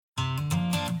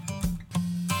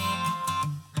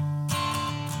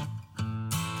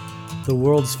the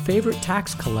world's favorite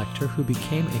tax collector who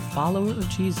became a follower of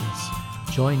Jesus.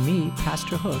 Join me,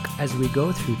 Pastor Hook, as we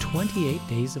go through 28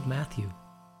 days of Matthew.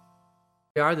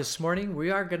 This morning,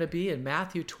 we are going to be in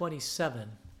Matthew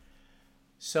 27.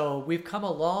 So we've come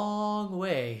a long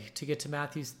way to get to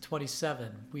Matthew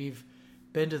 27. We've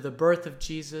been to the birth of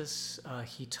Jesus.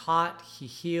 He taught, he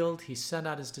healed, he sent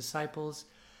out his disciples.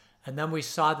 And then we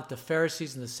saw that the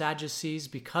Pharisees and the Sadducees,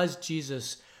 because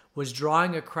Jesus was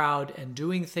drawing a crowd and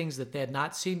doing things that they had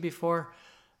not seen before,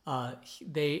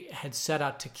 they had set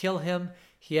out to kill him.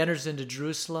 He enters into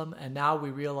Jerusalem, and now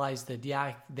we realize that,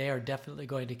 they are definitely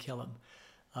going to kill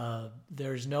him.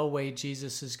 There's no way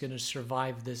Jesus is going to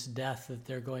survive this death that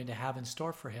they're going to have in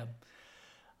store for him.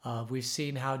 We've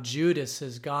seen how Judas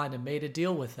has gone and made a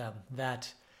deal with them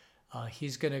that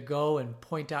he's going to go and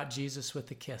point out Jesus with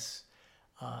a kiss.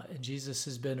 And Jesus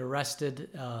has been arrested.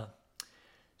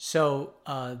 So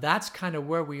that's kind of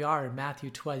where we are in Matthew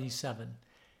 27.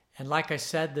 And like I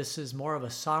said, this is more of a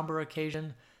somber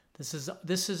occasion.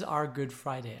 This is our Good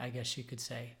Friday, I guess you could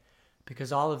say,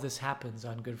 because all of this happens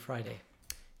on Good Friday,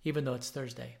 even though it's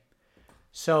Thursday.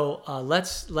 So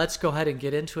let's go ahead and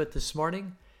get into it this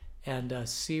morning and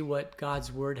see what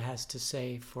God's Word has to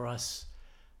say for us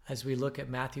as we look at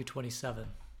Matthew 27.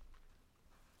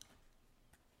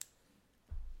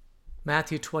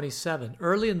 Matthew 27.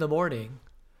 Early in the morning,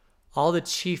 all the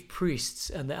chief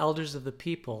priests and the elders of the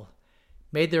people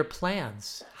made their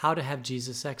plans how to have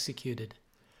Jesus executed.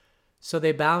 So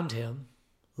they bound him,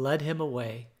 led him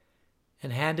away,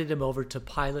 and handed him over to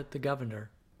Pilate the governor.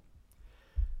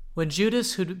 When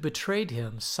Judas, who betrayed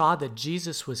him, saw that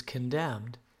Jesus was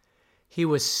condemned, he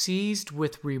was seized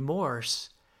with remorse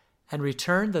and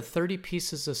returned the 30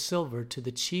 pieces of silver to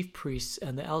the chief priests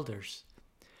and the elders.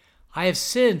 "I have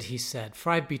sinned," he said,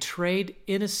 "for I have betrayed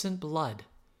innocent blood."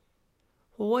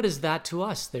 "Well, what is that to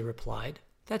us?" they replied.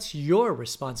 "That's your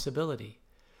responsibility."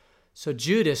 So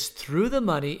Judas threw the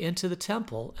money into the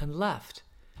temple and left.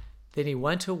 Then he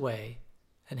went away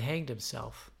and hanged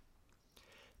himself.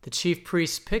 The chief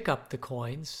priests picked up the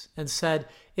coins and said,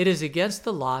 "It is against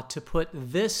the law to put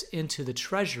this into the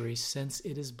treasury since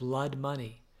it is blood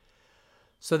money."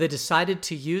 So they decided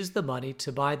to use the money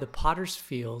to buy the potter's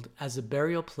field as a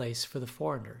burial place for the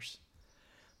foreigners.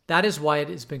 That is why it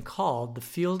has been called the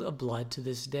field of blood to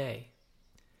this day.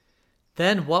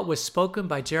 Then what was spoken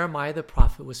by Jeremiah the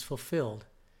prophet was fulfilled.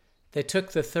 They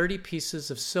took the 30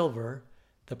 pieces of silver,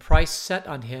 the price set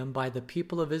on him by the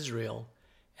people of Israel,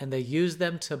 and they used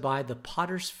them to buy the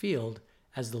potter's field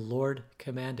as the Lord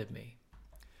commanded me.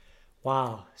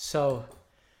 Wow. So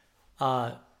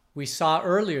we saw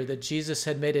earlier that Jesus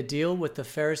had made a deal with the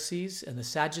Pharisees and the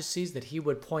Sadducees that he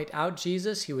would point out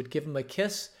Jesus, he would give them a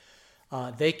kiss.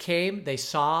 They came, they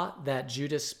saw that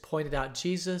Judas pointed out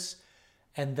Jesus,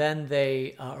 and then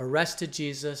they arrested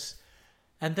Jesus.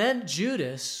 And then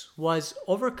Judas was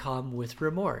overcome with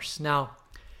remorse. Now,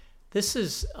 this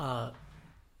is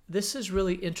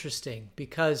really interesting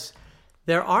because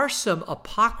there are some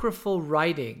apocryphal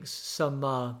writings,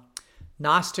 some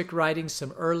Gnostic writings,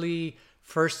 some early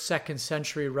 1st, 2nd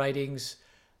century writings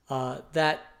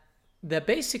that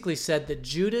basically said that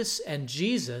Judas and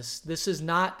Jesus, this is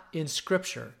not in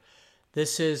Scripture.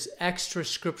 This is extra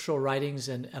scriptural writings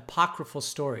and apocryphal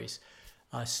stories,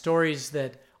 stories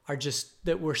that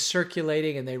were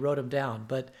circulating and they wrote them down,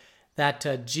 but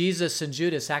that Jesus and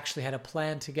Judas actually had a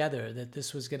plan together, that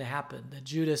this was going to happen, that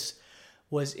Judas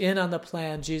was in on the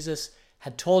plan. Jesus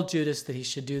had told Judas that he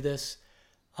should do this,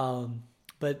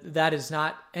 but that is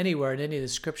not anywhere in any of the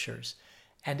scriptures.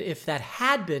 And if that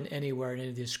had been anywhere in any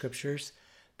of the scriptures,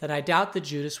 then I doubt that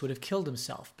Judas would have killed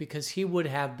himself because he would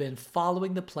have been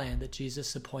following the plan that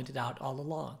Jesus had pointed out all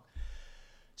along.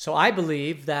 So I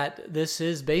believe that this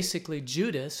is basically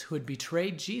Judas who had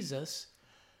betrayed Jesus.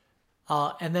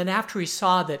 And then after he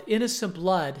saw that innocent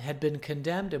blood had been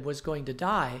condemned and was going to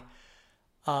die,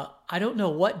 I don't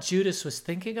know what Judas was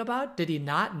thinking about. Did he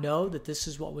not know that this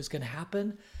is what was going to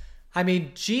happen? I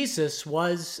mean, Jesus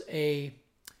was a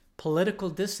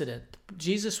political dissident.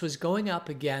 Jesus was going up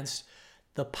against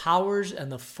the powers and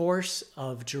the force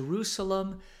of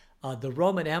Jerusalem, the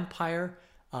Roman Empire,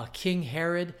 King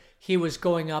Herod. He was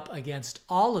going up against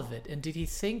all of it. And did he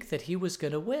think that he was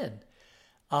going to win?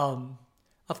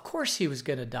 Of course he was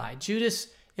going to die. Judas,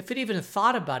 if he'd even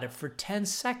thought about it for 10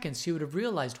 seconds, he would have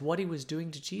realized what he was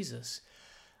doing to Jesus.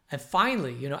 And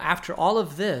finally, after all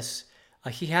of this,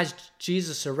 he has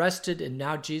Jesus arrested, and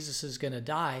now Jesus is going to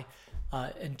die.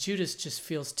 And Judas just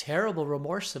feels terrible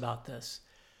remorse about this.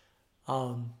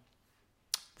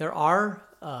 There are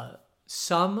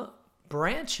some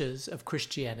branches of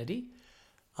Christianity,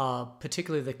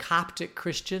 particularly the Coptic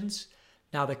Christians,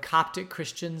 Now, the Coptic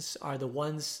Christians are the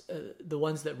ones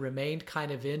that remained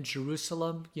kind of in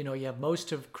Jerusalem. You have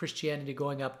most of Christianity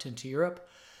going up into Europe,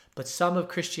 but some of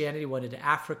Christianity went into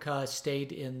Africa,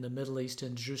 stayed in the Middle East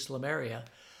and Jerusalem area.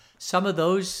 Some of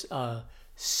those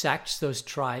sects, those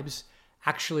tribes,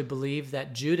 actually believe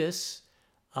that Judas,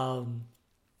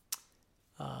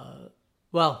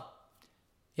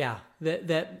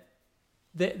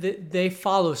 they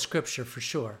follow Scripture for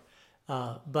sure,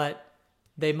 but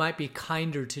they might be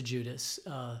kinder to Judas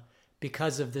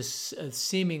because of this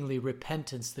seemingly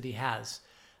repentance that he has.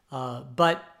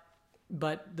 But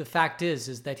the fact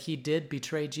is that he did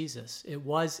betray Jesus. It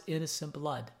was innocent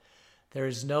blood. There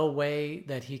is no way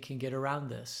that he can get around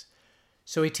this.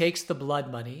 So he takes the blood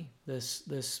money,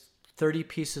 this 30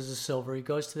 pieces of silver. He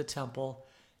goes to the temple.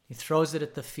 He throws it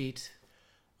at the feet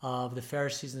of the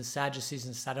Pharisees and the Sadducees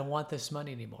and said, I don't want this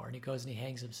money anymore. And he goes and he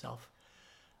hangs himself.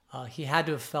 He had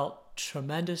to have felt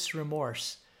tremendous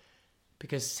remorse,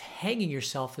 because hanging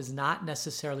yourself is not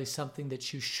necessarily something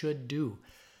that you should do.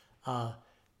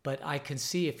 But I can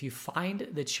see if you find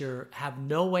that you have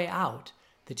no way out,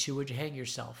 that you would hang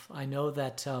yourself. I know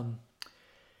that,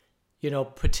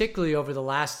 particularly over the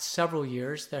last several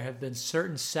years, there have been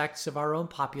certain sects of our own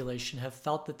population have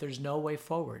felt that there's no way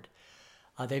forward.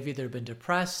 They've either been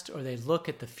depressed, or they look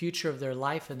at the future of their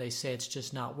life and they say it's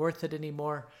just not worth it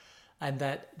anymore. And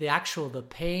that the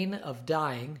pain of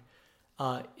dying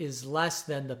is less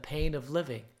than the pain of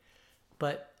living.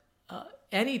 But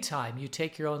anytime you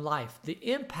take your own life, the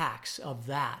impacts of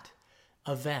that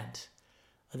event,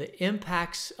 the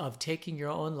impacts of taking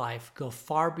your own life go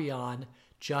far beyond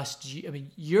just,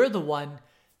 you're the one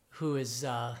who is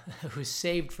who's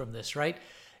saved from this, right?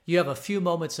 You have a few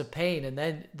moments of pain,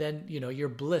 and then you're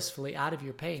blissfully out of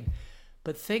your pain.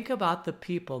 But think about the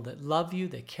people that love you,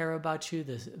 that care about you,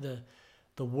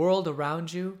 the world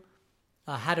around you.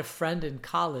 I had a friend in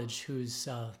college whose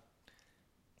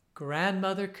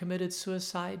grandmother committed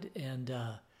suicide, and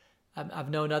I've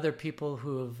known other people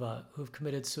who've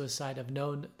committed suicide. I've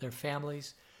known their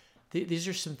families. These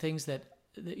are some things that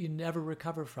you never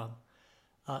recover from.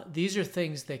 These are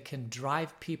things that can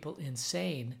drive people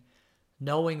insane,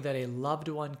 knowing that a loved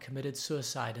one committed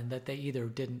suicide and that they either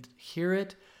didn't hear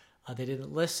it, they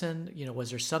didn't listen.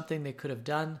 Was there something they could have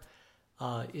done?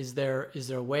 Is there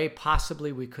a way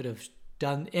possibly we could have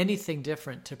done anything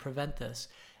different to prevent this?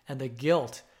 And the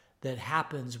guilt that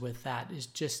happens with that is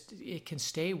just, it can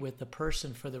stay with the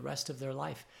person for the rest of their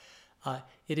life.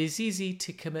 It is easy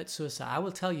to commit suicide. I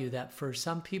will tell you that for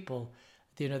some people,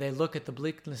 they look at the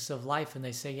bleakness of life and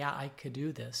they say, yeah, I could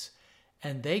do this.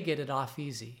 And they get it off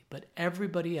easy. But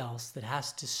everybody else that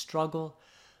has to struggle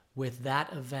with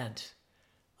that event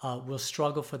will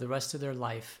struggle for the rest of their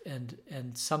life.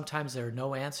 And sometimes there are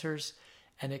no answers,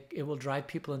 and it will drive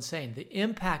people insane. The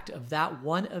impact of that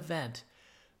one event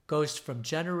goes from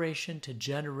generation to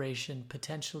generation,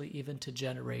 potentially even to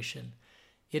generation.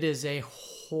 It is a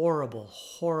horrible,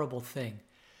 horrible thing.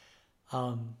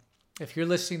 If you're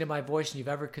listening to my voice and you've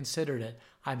ever considered it,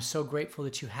 I'm so grateful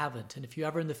that you haven't. And if you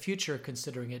ever in the future are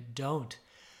considering it, don't.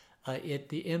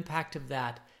 The impact of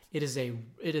that, it is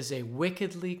a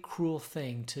wickedly cruel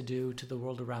thing to do to the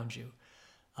world around you,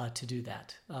 to do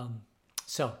that.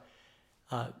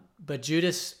 But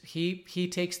Judas, he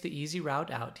takes the easy route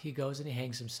out. He goes and he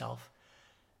hangs himself.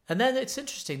 And then it's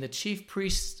interesting. The chief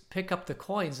priests pick up the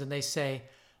coins and they say,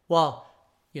 well,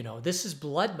 this is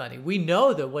blood money. We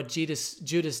know that what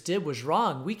Judas did was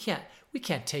wrong. We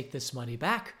can't take this money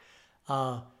back.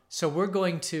 So we're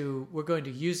going to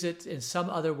use it in some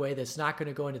other way that's not going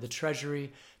to go into the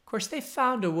treasury. Of course, they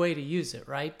found a way to use it,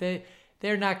 right?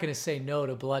 They're not going to say no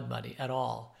to blood money at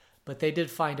all, but they did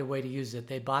find a way to use it.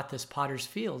 They bought this potter's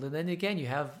field, and then again you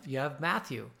have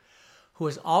Matthew, who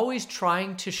is always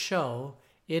trying to show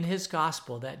in his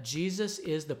gospel that Jesus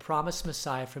is the promised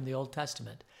Messiah from the Old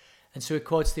Testament. And so he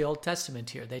quotes the Old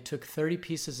Testament here. They took 30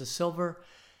 pieces of silver,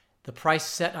 the price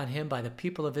set on him by the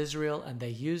people of Israel, and they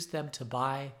used them to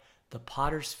buy the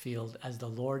potter's field as the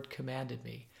Lord commanded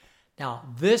me. Now,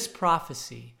 this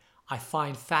prophecy I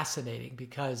find fascinating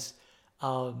because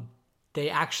they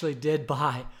actually did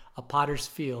buy a potter's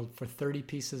field for 30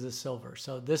 pieces of silver.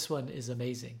 So this one is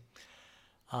amazing.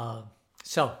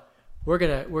 So we're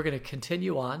gonna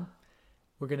continue on.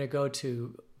 We're gonna go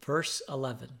to verse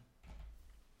 11.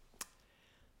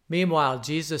 Meanwhile,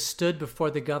 Jesus stood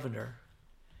before the governor,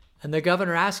 and the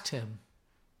governor asked him,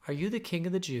 "Are you the king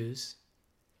of the Jews?"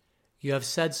 "You have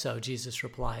said so," Jesus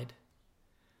replied.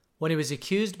 When he was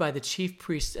accused by the chief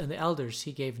priests and the elders,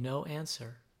 he gave no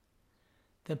answer.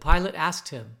 Then Pilate asked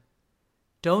him,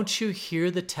 "Don't you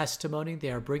hear the testimony they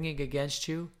are bringing against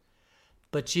you?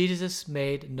 But Jesus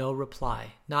made no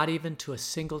reply, not even to a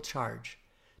single charge,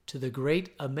 to the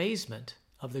great amazement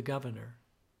of the governor.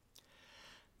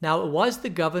 Now it was the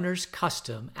governor's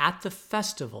custom at the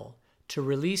festival to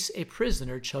release a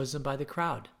prisoner chosen by the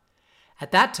crowd.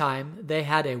 At that time, they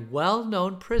had a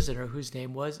well-known prisoner whose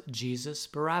name was Jesus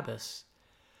Barabbas.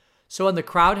 So when the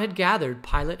crowd had gathered,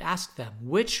 Pilate asked them,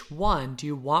 "Which one do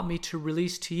you want me to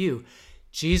release to you,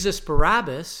 Jesus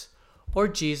Barabbas or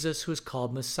Jesus who is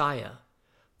called Messiah?"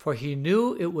 For he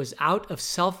knew it was out of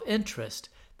self-interest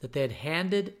that they had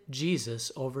handed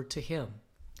Jesus over to him.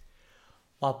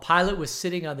 While Pilate was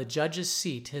sitting on the judge's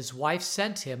seat, his wife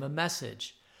sent him a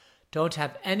message. "Don't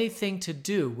have anything to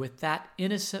do with that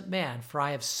innocent man, for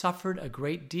I have suffered a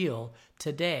great deal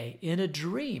today in a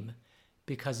dream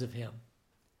because of him."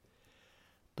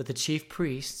 But the chief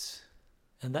priests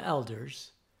and the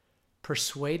elders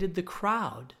persuaded the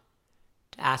crowd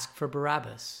to ask for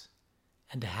Barabbas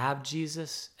and to have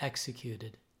Jesus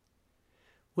executed.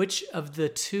 "Which of the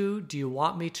two do you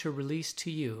want me to release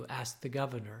to you?" asked the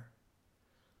governor.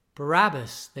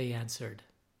 "Barabbas," they answered.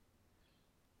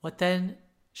 "What then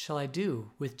shall I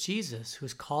do with Jesus, who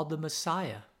is called the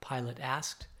Messiah?" Pilate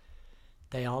asked.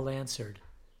 They all answered,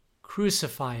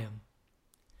 "Crucify him."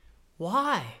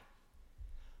 "Why?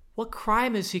 What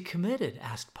crime has he committed?"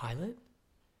 asked Pilate.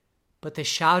 But they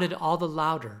shouted all the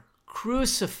louder,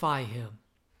 "Crucify him."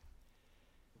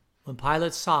 When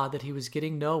Pilate saw that he was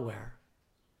getting nowhere,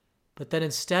 but that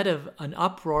instead of an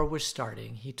uproar was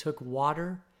starting, he took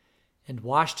water and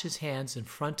washed his hands in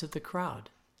front of the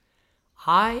crowd.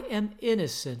 "I am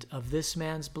innocent of this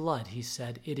man's blood," he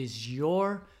said. "It is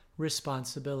your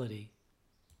responsibility."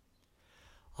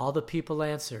 All the people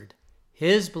answered,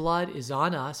 "His blood is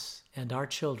on us and our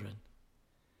children."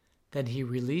 Then he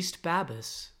released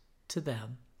Barabbas to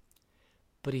them,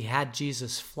 but he had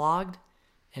Jesus flogged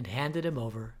and handed him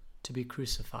over to be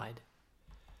crucified.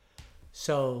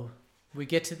 So we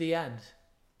get to the end.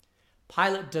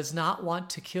 Pilate does not want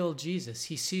to kill Jesus.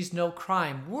 He sees no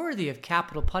crime worthy of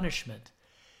capital punishment.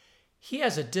 He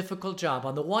has a difficult job.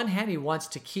 On the one hand, he wants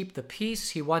to keep the peace.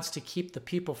 He wants to keep the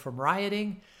people from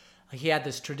rioting. He had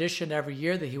this tradition every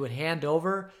year that he would hand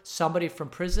over somebody from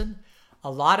prison.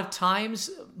 A lot of times,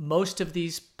 most of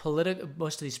these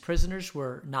prisoners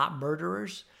were not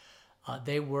murderers.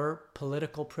 They were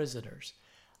political prisoners.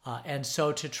 And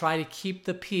so to try to keep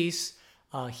the peace,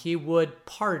 he would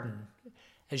pardon.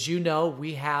 As you know,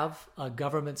 we have a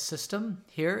government system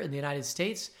here in the United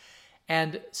States,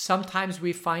 and sometimes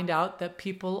we find out that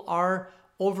people are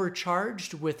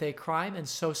overcharged with a crime, and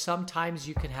so sometimes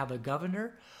you can have a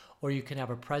governor or you can have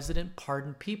a president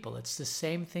pardon people. It's the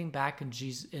same thing back in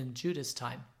Judas'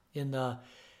 time, in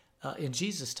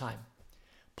Jesus' time.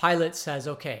 Pilate says,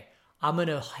 "Okay, I'm going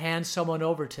to hand someone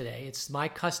over today. It's my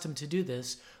custom to do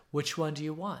this. Which one do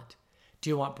you want? Do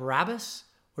you want Barabbas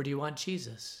or do you want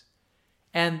Jesus?"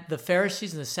 And the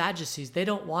Pharisees and the Sadducees, they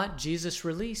don't want Jesus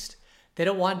released. They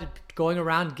don't want it going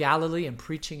around Galilee and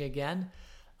preaching again.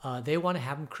 They want to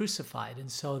have him crucified.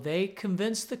 And so they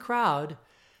convince the crowd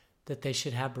that they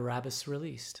should have Barabbas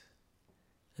released.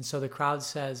 And so the crowd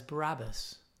says,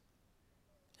 "Barabbas."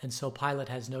 And so Pilate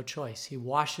has no choice. He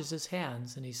washes his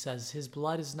hands and he says, "His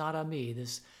blood is not on me.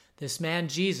 This man,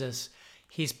 Jesus,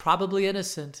 he's probably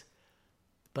innocent,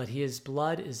 but his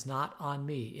blood is not on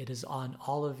me. It is on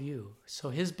all of you." So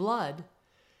his blood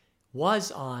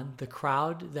was on the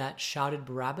crowd that shouted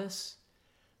Barabbas,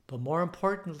 but more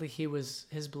importantly,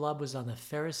 his blood was on the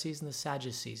Pharisees and the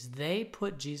Sadducees. They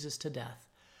put Jesus to death.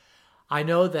 I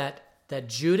know that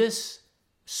Judas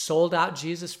sold out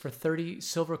Jesus for 30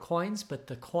 silver coins, but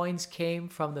the coins came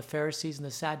from the Pharisees and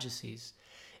the Sadducees.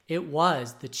 It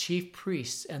was the chief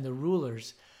priests and the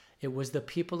rulers. It was the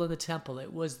people in the temple.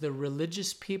 It was the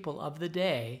religious people of the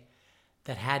day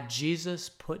that had Jesus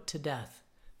put to death.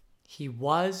 He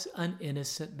was an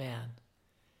innocent man,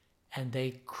 and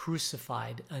they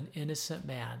crucified an innocent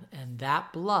man, and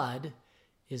that blood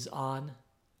is on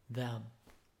them.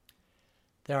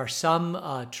 There are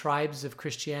some tribes of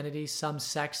Christianity, some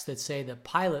sects that say that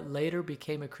Pilate later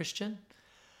became a Christian.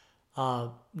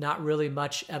 Not really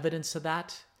much evidence of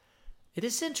that. It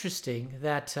is interesting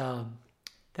that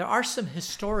there are some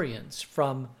historians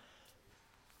from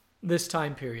this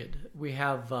time period. We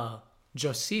have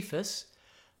Josephus,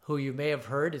 who you may have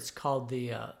heard. It's called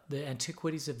the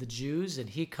Antiquities of the Jews, and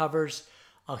he covers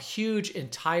a huge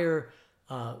entire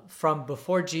from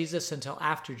before Jesus until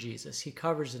after Jesus. He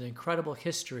covers an incredible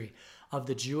history of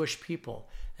the Jewish people,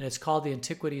 and it's called the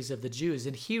Antiquities of the Jews.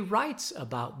 And he writes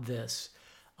about this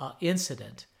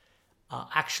incident.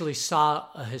 Actually saw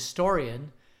a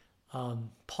historian,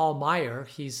 Paul Meyer.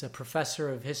 He's a professor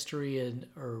of history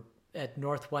or at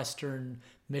Northwestern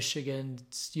Michigan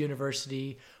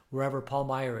University, wherever Paul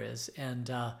Meyer is. And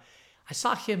I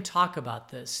saw him talk about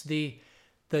this. The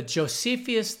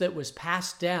Josephus that was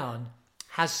passed down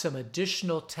has some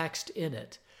additional text in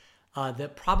it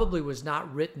that probably was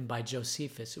not written by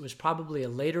Josephus. It was probably a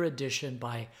later addition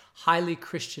by highly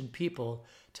Christian people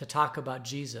to talk about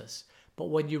Jesus. But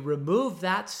when you remove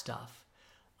that stuff,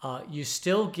 you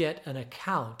still get an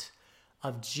account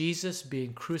of Jesus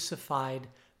being crucified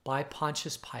by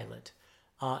Pontius Pilate,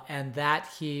 and that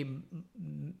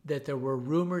there were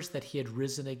rumors that he had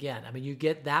risen again. I mean, you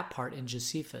get that part in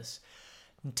Josephus.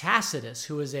 And Tacitus,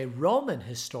 who is a Roman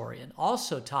historian,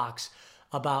 also talks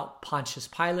about Pontius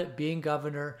Pilate being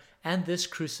governor and this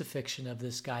crucifixion of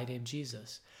this guy named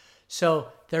Jesus. So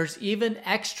there's even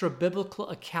extra biblical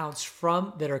accounts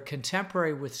that are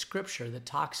contemporary with Scripture that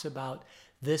talks about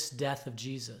this death of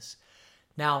Jesus.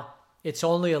 Now, it's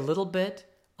only a little bit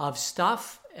of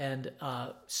stuff, and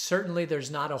certainly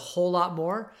there's not a whole lot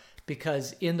more,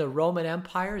 because in the Roman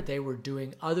Empire, they were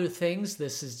doing other things.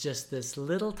 This is just this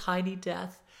little tiny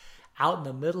death out in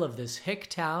the middle of this hick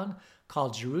town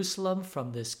called Jerusalem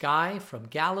from this guy from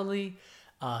Galilee.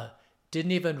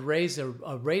 Didn't even raise a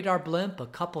radar blimp. A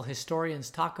couple historians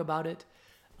talk about it.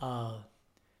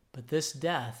 But this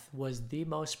death was the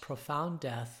most profound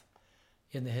death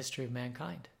in the history of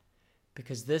mankind.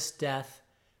 Because in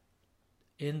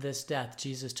this death,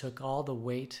 Jesus took all the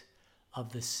weight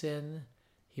of the sin.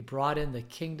 He brought in the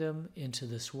kingdom into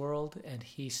this world, and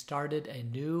he started a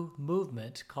new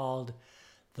movement called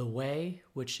the Way,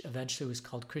 which eventually was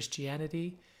called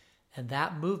Christianity. And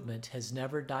that movement has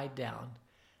never died down.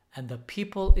 And the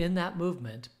people in that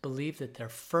movement believe that they're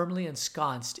firmly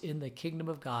ensconced in the kingdom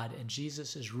of God, and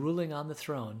Jesus is ruling on the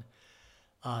throne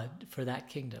for that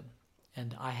kingdom.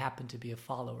 And I happen to be a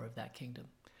follower of that kingdom.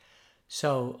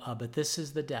 So, but this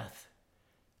is the death.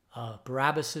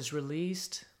 Barabbas is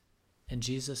released, and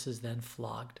Jesus is then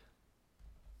flogged.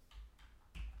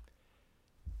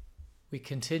 We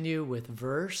continue with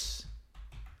verse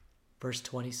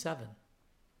 27.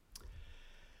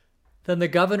 Then the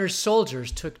governor's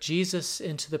soldiers took Jesus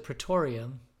into the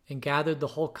praetorium and gathered the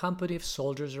whole company of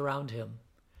soldiers around him.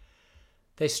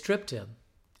 They stripped him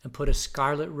and put a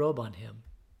scarlet robe on him,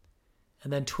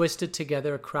 and then twisted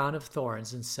together a crown of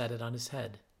thorns and set it on his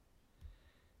head.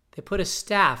 They put a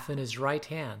staff in his right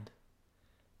hand.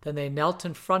 Then they knelt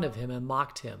in front of him and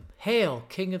mocked him. "Hail,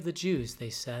 King of the Jews,"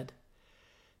 they said.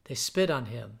 They spit on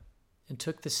him and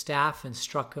took the staff and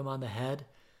struck him on the head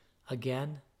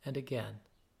again and again.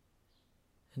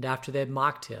 And after they had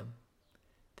mocked him,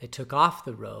 they took off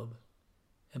the robe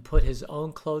and put his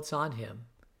own clothes on him.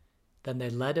 Then they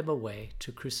led him away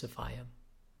to crucify him.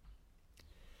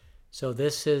 So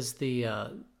this is the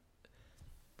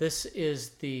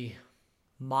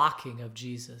mocking of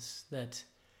Jesus, that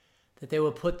they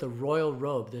will put the royal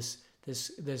robe,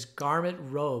 this garment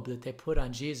robe that they put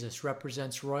on Jesus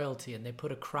represents royalty, and they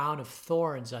put a crown of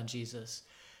thorns on Jesus,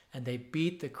 and they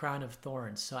beat the crown of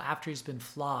thorns. So after he's been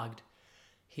flogged,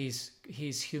 he's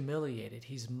humiliated,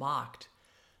 he's mocked,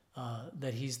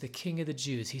 that he's the King of the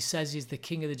Jews. He says he's the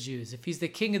King of the Jews. If he's the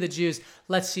King of the Jews,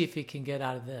 let's see if he can get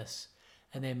out of this.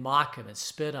 And they mock him and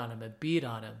spit on him and beat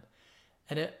on him.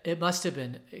 And it must have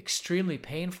been extremely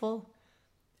painful,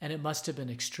 and it must have been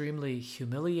extremely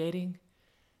humiliating.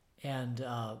 And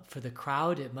for the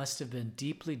crowd, it must have been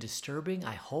deeply disturbing,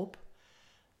 I hope.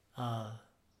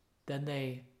 Then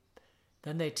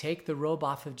they take the robe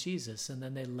off of Jesus, and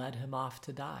then they led him off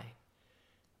to die.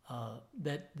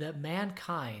 That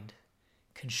mankind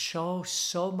can show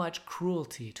so much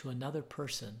cruelty to another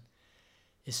person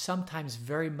is sometimes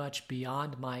very much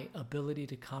beyond my ability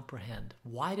to comprehend.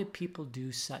 Why do people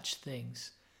do such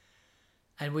things?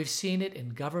 And we've seen it in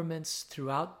governments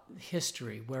throughout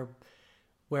history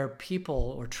where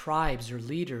people or tribes or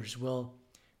leaders will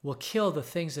kill the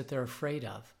things that they're afraid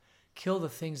of, kill the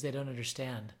things they don't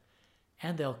understand,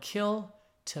 and they'll kill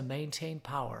to maintain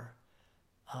power.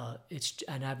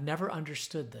 And I've never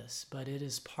understood this, but it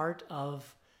is part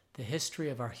of the history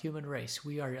of our human race.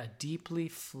 We are a deeply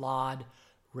flawed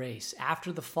race.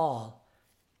 After the fall,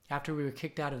 after we were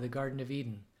kicked out of the Garden of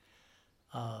Eden,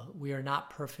 we are not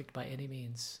perfect by any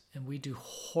means, and we do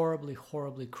horribly,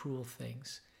 horribly cruel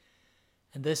things.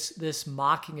 And this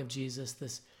mocking of Jesus,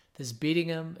 this beating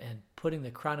him and putting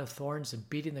the crown of thorns and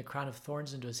beating the crown of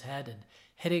thorns into his head and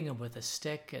hitting him with a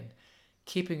stick and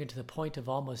keeping him to the point of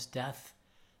almost death,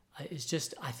 is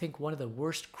just, I think, one of the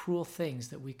worst cruel things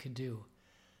that we can do.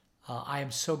 I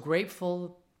am so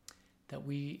grateful that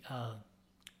we've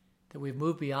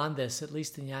moved beyond this, at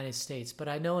least in the United States. But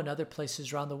I know in other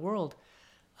places around the world,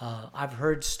 I've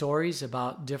heard stories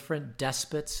about different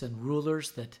despots and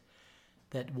rulers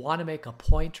that want to make a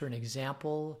point or an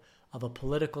example of a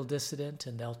political dissident,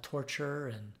 and they'll torture,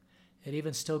 and it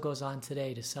even still goes on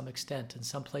today to some extent in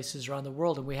some places around the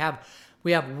world. And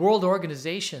we have world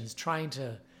organizations trying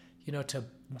to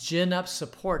gin up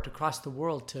support across the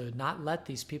world to not let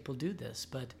these people do this.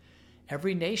 But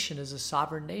every nation is a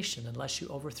sovereign nation unless you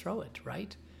overthrow it,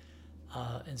 right?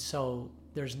 And so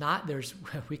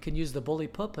we can use the bully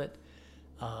pulpit,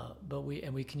 but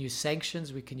we can use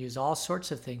sanctions. We can use all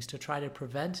sorts of things to try to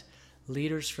prevent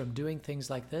leaders from doing things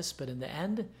like this. But in the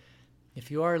end, if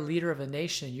you are a leader of a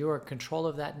nation, you are in control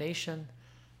of that nation,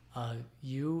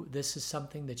 this is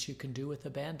something that you can do with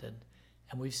abandon.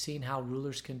 And we've seen how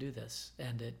rulers can do this.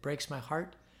 And it breaks my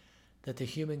heart that the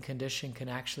human condition can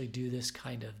actually do this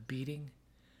kind of beating.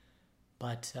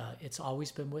 But it's always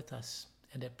been with us.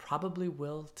 And it probably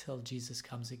will till Jesus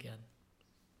comes again.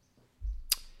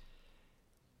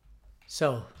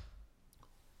 So,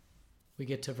 we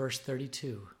get to verse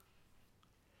 32.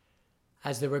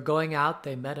 As they were going out,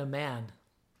 they met a man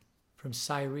from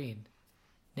Cyrene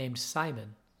named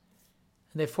Simon,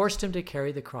 and they forced him to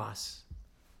carry the cross.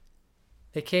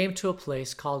 They came to a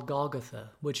place called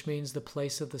Golgotha, which means the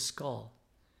place of the skull.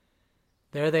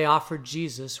 There they offered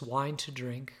Jesus wine to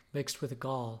drink, mixed with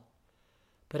gall.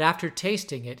 But after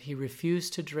tasting it, he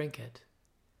refused to drink it.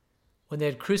 When they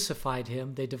had crucified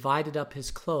him, they divided up his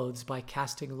clothes by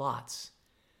casting lots.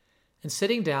 And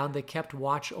sitting down, they kept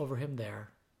watch over him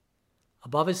there.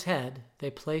 Above his head,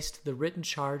 they placed the written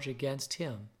charge against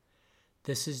him.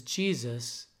 This is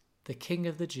Jesus, the King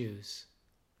of the Jews.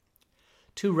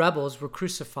 2 rebels were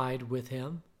crucified with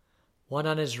him, one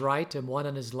on his right and one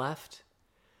on his left.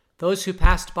 Those who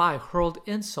passed by hurled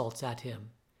insults at him,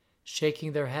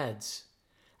 shaking their heads,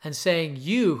 and saying,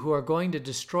 "You who are going to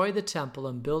destroy the temple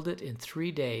and build it in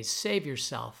 3 days, save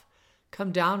yourself.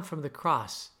 Come down from the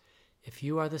cross if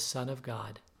you are the Son of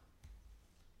God."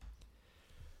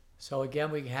 So again,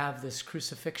 we have this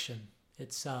crucifixion.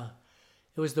 It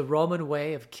was the Roman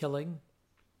way of killing.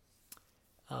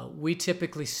 We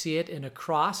typically see it in a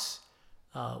cross,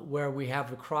 where we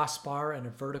have a crossbar and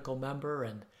a vertical member,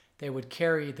 and they would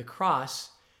carry the cross.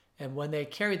 And when they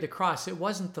carried the cross, it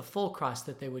wasn't the full cross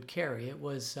that they would carry. It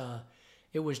was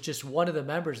just one of the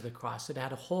members of the cross. It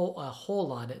had a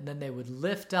hole on it, and then they would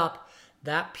lift up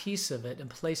that piece of it and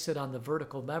place it on the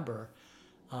vertical member.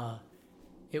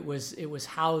 It was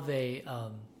how they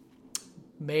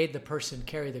made the person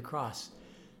carry the cross.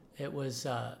 It was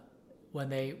when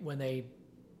they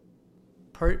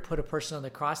put a person on the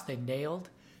cross, they nailed,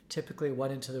 typically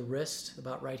one into the wrist,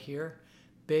 about right here.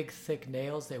 Big, thick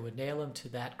nails. They would nail them to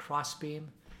that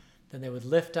crossbeam. Then they would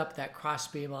lift up that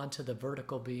crossbeam onto the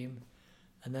vertical beam,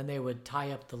 and then they would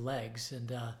tie up the legs.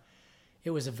 And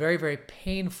it was a very, very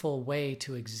painful way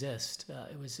to exist.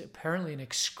 It was apparently an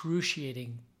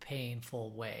excruciating,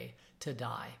 painful way to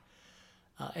die.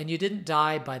 And you didn't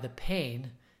die by the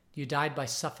pain. You died by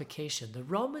suffocation. The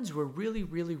Romans were really,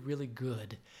 really, really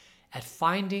good at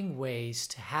finding ways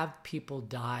to have people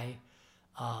die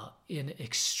in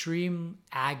extreme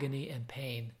agony and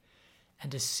pain.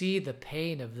 And to see the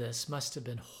pain of this must have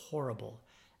been horrible,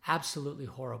 absolutely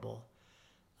horrible.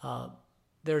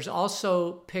 There's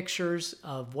also pictures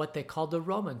of what they called the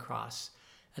Roman cross.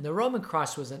 And the Roman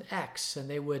cross was an X, and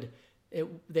they would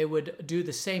do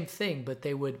the same thing, but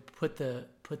they would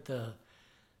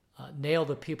nail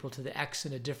the people to the X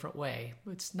in a different way.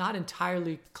 It's not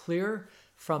entirely clear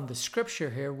from the scripture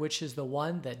here which is the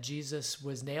one that Jesus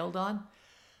was nailed on.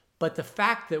 But the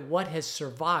fact that what has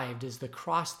survived is the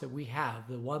cross that we have,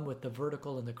 the one with the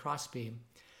vertical and the crossbeam,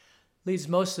 leads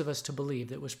most of us to believe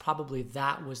that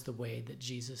that was the way that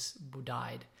Jesus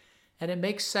died. And it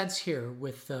makes sense here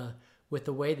with the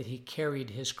way that he carried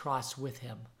his cross with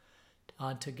him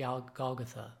onto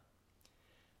Golgotha.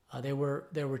 There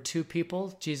were 2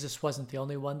 people. Jesus wasn't the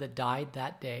only one that died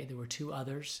that day. There were 2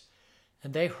 others,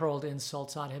 and they hurled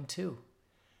insults on him too.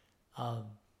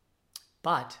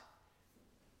 But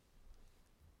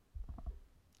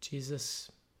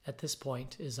Jesus, at this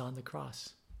point, is on the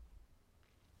cross.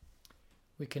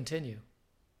 We continue.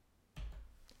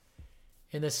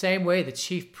 In the same way, the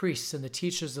chief priests and the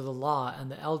teachers of the law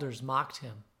and the elders mocked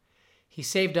him. He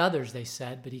saved others, they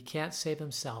said, but he can't save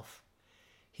himself.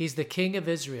 He's the King of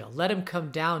Israel. Let him come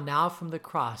down now from the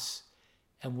cross,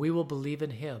 and we will believe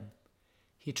in him.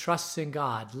 He trusts in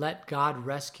God. Let God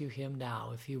rescue him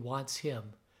now if he wants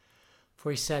him.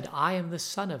 For he said, I am the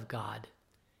Son of God.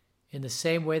 In the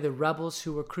same way, the rebels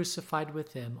who were crucified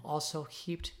with him also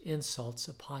heaped insults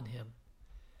upon him.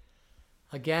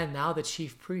 Again, now the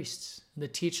chief priests and the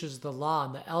teachers of the law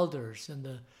and the elders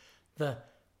and the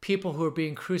people who are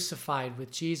being crucified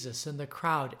with Jesus in the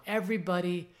crowd.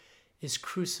 Everybody is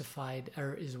crucified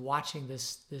or is watching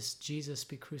this Jesus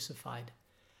be crucified.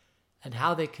 And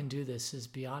how they can do this is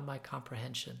beyond my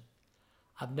comprehension.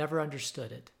 I've never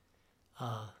understood it,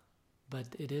 but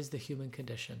it is the human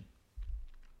condition.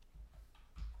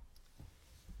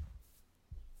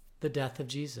 The death of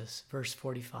Jesus, verse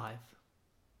 45.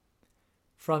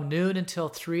 From noon until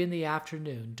 3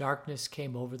 p.m, darkness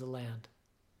came over the land.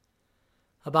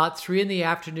 About 3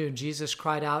 p.m, Jesus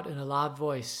cried out in a loud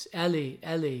voice, Eli,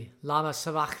 Eli, lama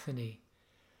sabachthani,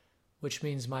 which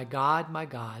means, my God,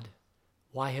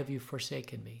 why have you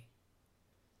forsaken me?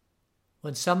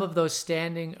 When some of those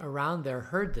standing around there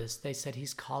heard this, they said,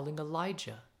 he's calling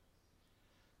Elijah.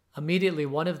 Immediately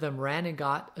one of them ran and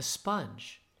got a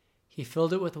sponge. He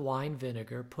filled it with wine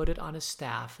vinegar, put it on a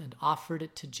staff, and offered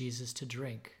it to Jesus to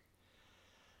drink.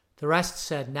 The rest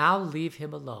said, now leave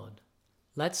him alone.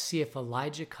 Let's see if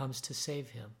Elijah comes to save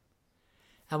him.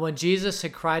 And when Jesus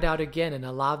had cried out again in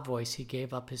a loud voice, he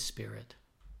gave up his spirit.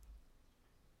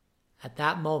 At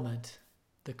that moment,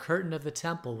 the curtain of the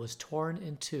temple was torn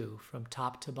in two from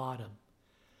top to bottom.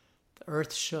 The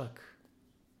earth shook,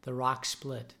 the rock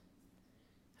split,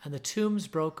 and the tombs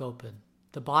broke open.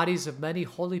 The bodies of many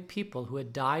holy people who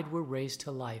had died were raised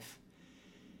to life.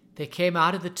 They came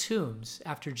out of the tombs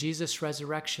after Jesus'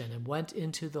 resurrection and went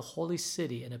into the holy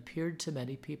city and appeared to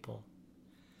many people.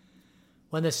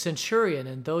 When the centurion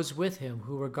and those with him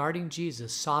who were guarding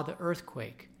Jesus saw the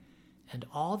earthquake and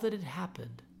all that had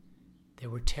happened, they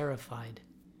were terrified,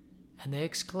 and they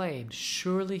exclaimed,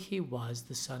 surely he was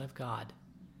the Son of God.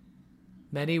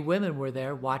 Many women were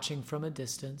there watching from a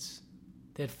distance.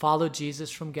 They had followed Jesus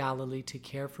from Galilee to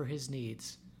care for his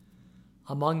needs.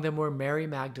 Among them were Mary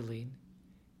Magdalene,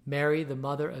 Mary the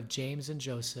mother of James and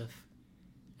Joseph,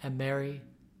 and Mary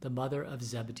the mother of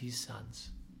Zebedee's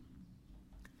sons.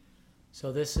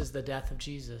 So this is the death of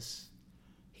Jesus.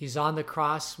 He's on the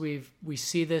cross. We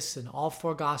see this, and all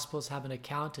four Gospels have an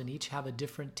account, and each have a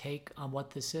different take on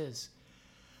what this is.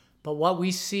 But what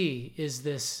we see is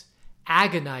this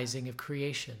agonizing of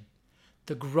creation,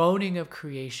 the groaning of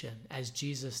creation as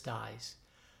Jesus dies.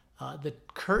 The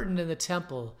curtain in the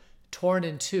temple torn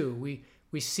in two.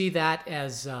 We see that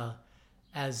as an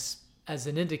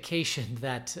indication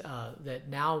that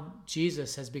now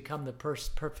Jesus has become the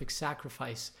perfect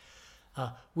sacrifice.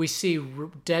 We see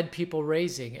dead people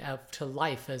raising to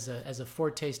life as a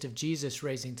foretaste of Jesus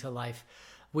raising to life.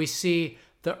 We see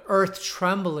the earth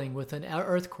trembling with an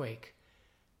earthquake.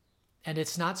 And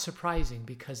it's not surprising,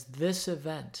 because this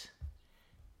event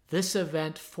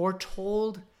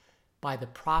foretold by the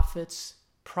prophets,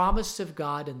 promised of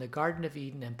God in the Garden of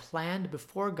Eden and planned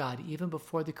before God, even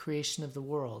before the creation of the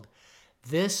world,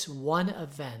 this one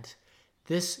event,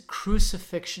 this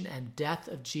crucifixion and death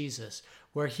of Jesus,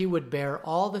 where he would bear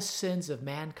all the sins of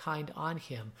mankind on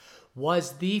him,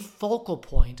 was the focal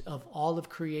point of all of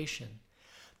creation.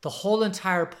 The whole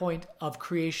entire point of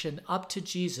creation up to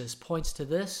Jesus points to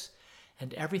this,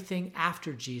 and everything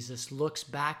after Jesus looks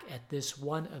back at this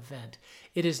one event.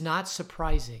 It is not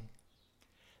surprising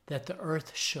that the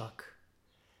earth shook,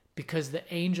 because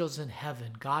the angels in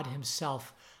heaven, God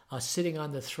himself sitting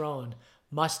on the throne,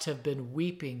 must have been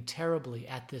weeping terribly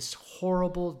at this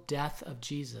horrible death of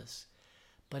Jesus.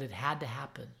 But it had to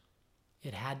happen.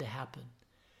 It had to happen.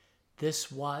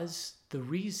 This was the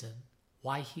reason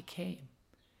why he came.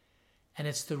 And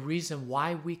it's the reason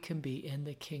why we can be in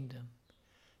the kingdom.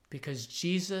 Because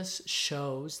Jesus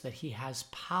shows that he has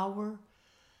power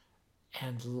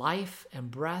and life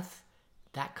and breath.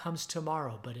 That comes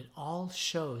tomorrow. But it all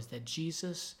shows that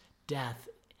Jesus' death,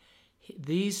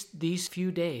 these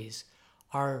few days,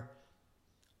 are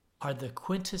the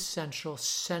quintessential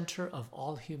center of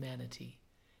all humanity.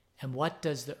 And what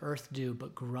does the earth do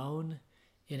but groan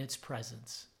in its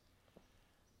presence?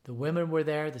 The women were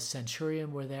there, the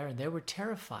centurion were there, and they were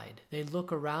terrified. They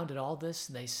look around at all this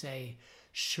and they say,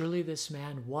 surely this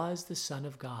man was the Son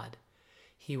of God.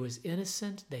 He was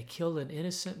innocent. They killed an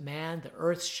innocent man. The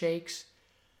earth shakes.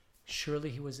 Surely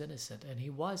he was innocent, and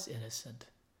he was innocent.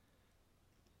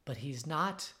 But he's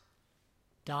not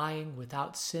dying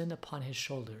without sin upon his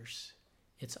shoulders.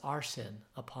 It's our sin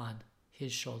upon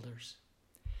his shoulders.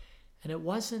 And it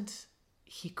wasn't,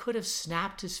 he could have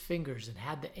snapped his fingers and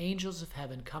had the angels of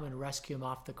heaven come and rescue him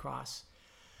off the cross.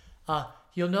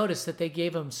 You'll notice that they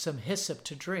gave him some hyssop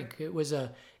to drink. It was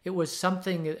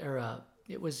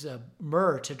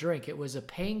myrrh to drink. It was a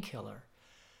painkiller.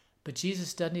 But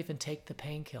Jesus doesn't even take the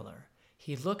painkiller.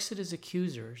 He looks at his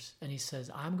accusers and he says,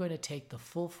 I'm going to take the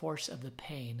full force of the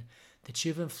pain that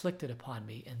you've inflicted upon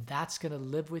me, and that's going to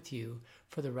live with you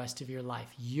for the rest of your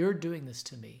life. You're doing this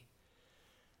to me.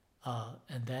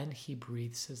 and then he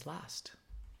breathes his last.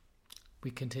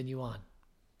 We continue on.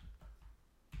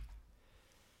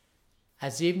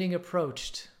 As evening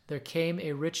approached, there came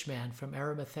a rich man from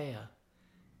Arimathea,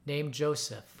 named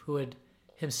Joseph, who had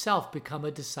himself become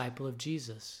a disciple of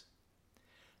Jesus.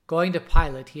 Going to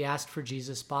Pilate, he asked for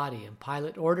Jesus' body, and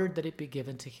Pilate ordered that it be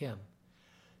given to him.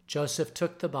 Joseph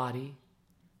took the body,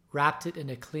 wrapped it in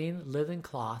a clean linen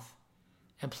cloth,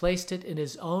 and placed it in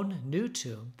his own new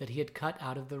tomb that he had cut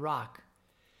out of the rock.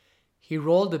 He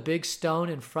rolled a big stone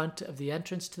in front of the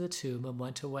entrance to the tomb and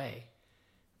went away.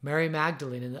 Mary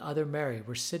Magdalene and the other Mary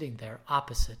were sitting there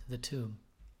opposite the tomb.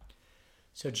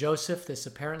 So Joseph, this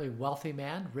apparently wealthy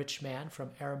man, rich man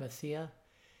from Arimathea,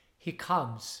 he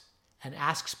comes and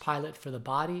asks Pilate for the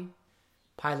body.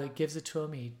 Pilate gives it to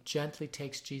him. He gently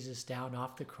takes Jesus down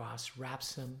off the cross,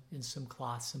 wraps him in some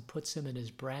cloths, and puts him in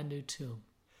his brand new tomb.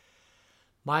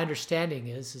 My understanding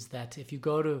is that if you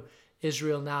go to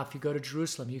Israel now, if you go to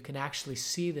Jerusalem, you can actually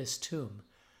see this tomb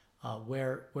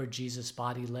where Jesus'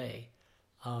 body lay.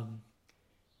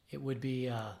 It would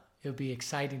be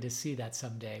exciting to see that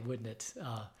someday, wouldn't it?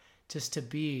 Just to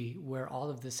be where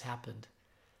all of this happened.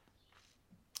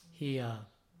 He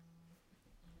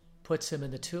puts him in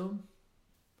the tomb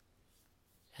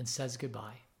and says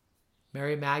goodbye.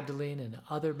 Mary Magdalene and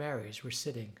other Marys were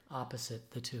sitting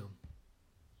opposite the tomb.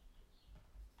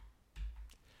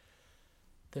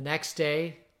 The next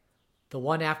day, the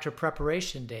one after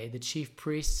preparation day, the chief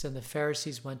priests and the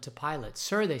Pharisees went to Pilate.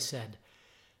 "Sir," they said,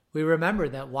 "we remember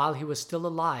that while he was still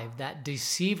alive, that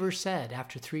deceiver said,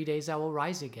 'After 3 days I will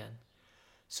rise again.'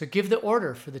 So give the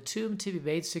order for the tomb to be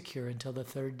made secure until the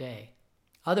third day.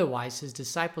 Otherwise, his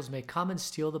disciples may come and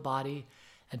steal the body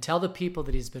and tell the people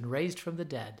that he's been raised from the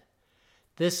dead.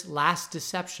 This last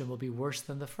deception will be worse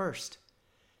than the first."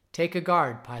 "Take a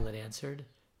guard," Pilate answered.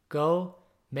 "Go,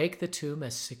 make the tomb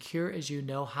as secure as you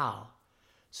know how."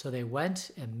 So they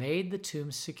went and made the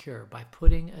tomb secure by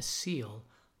putting a seal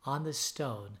on the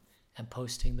stone and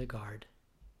posting the guard.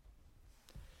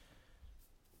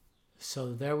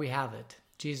 So there we have it.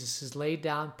 Jesus is laid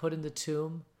down, put in the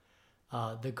tomb.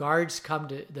 The guards come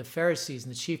to the Pharisees,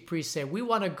 and the chief priests say, "We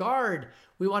want a guard.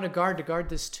 We want a guard to guard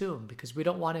this tomb because we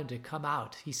don't want him to come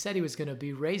out. He said he was going to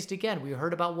be raised again. We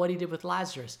heard about what he did with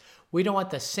Lazarus. We don't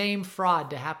want the same fraud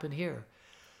to happen here."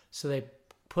 So they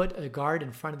put a guard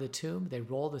in front of the tomb. They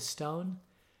roll the stone,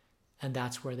 and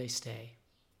that's where they stay.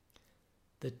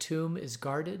 The tomb is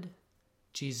guarded.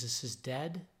 Jesus is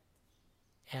dead.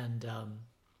 And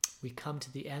we come to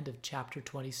the end of chapter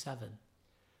 27.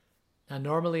 Now,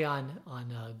 normally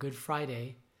on Good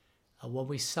Friday, when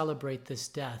we celebrate this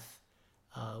death,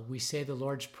 we say the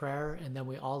Lord's Prayer, and then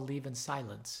we all leave in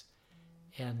silence.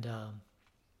 And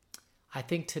I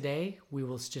think today we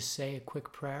will just say a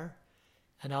quick prayer,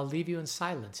 and I'll leave you in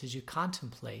silence as you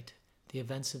contemplate the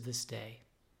events of this day.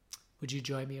 Would you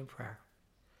join me in prayer?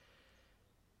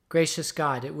 Gracious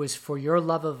God, it was for your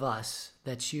love of us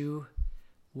that you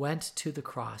went to the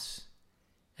cross.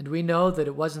 And we know that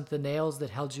it wasn't the nails that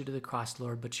held you to the cross,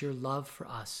 Lord, but your love for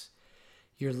us,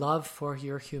 your love for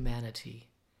your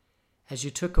humanity. As you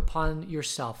took upon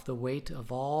yourself the weight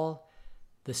of all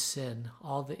the sin,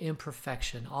 all the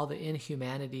imperfection, all the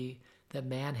inhumanity that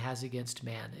man has against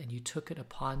man, and you took it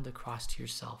upon the cross to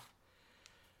yourself.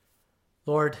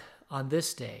 Lord, on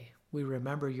this day, we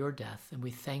remember your death, and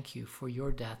we thank you for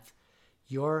your death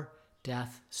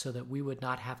so that we would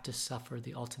not have to suffer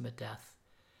the ultimate death.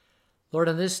 Lord,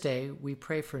 on this day, we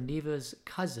pray for Neva's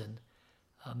cousin,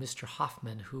 Mr.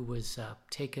 Hoffman, who was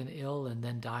taken ill and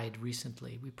then died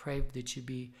recently. We pray that you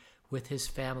be with his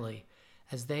family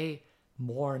as they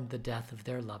mourn the death of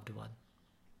their loved one.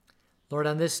 Lord,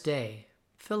 on this day,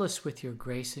 fill us with your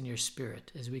grace and your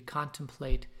spirit as we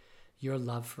contemplate your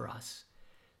love for us.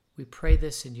 We pray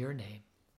this in your name.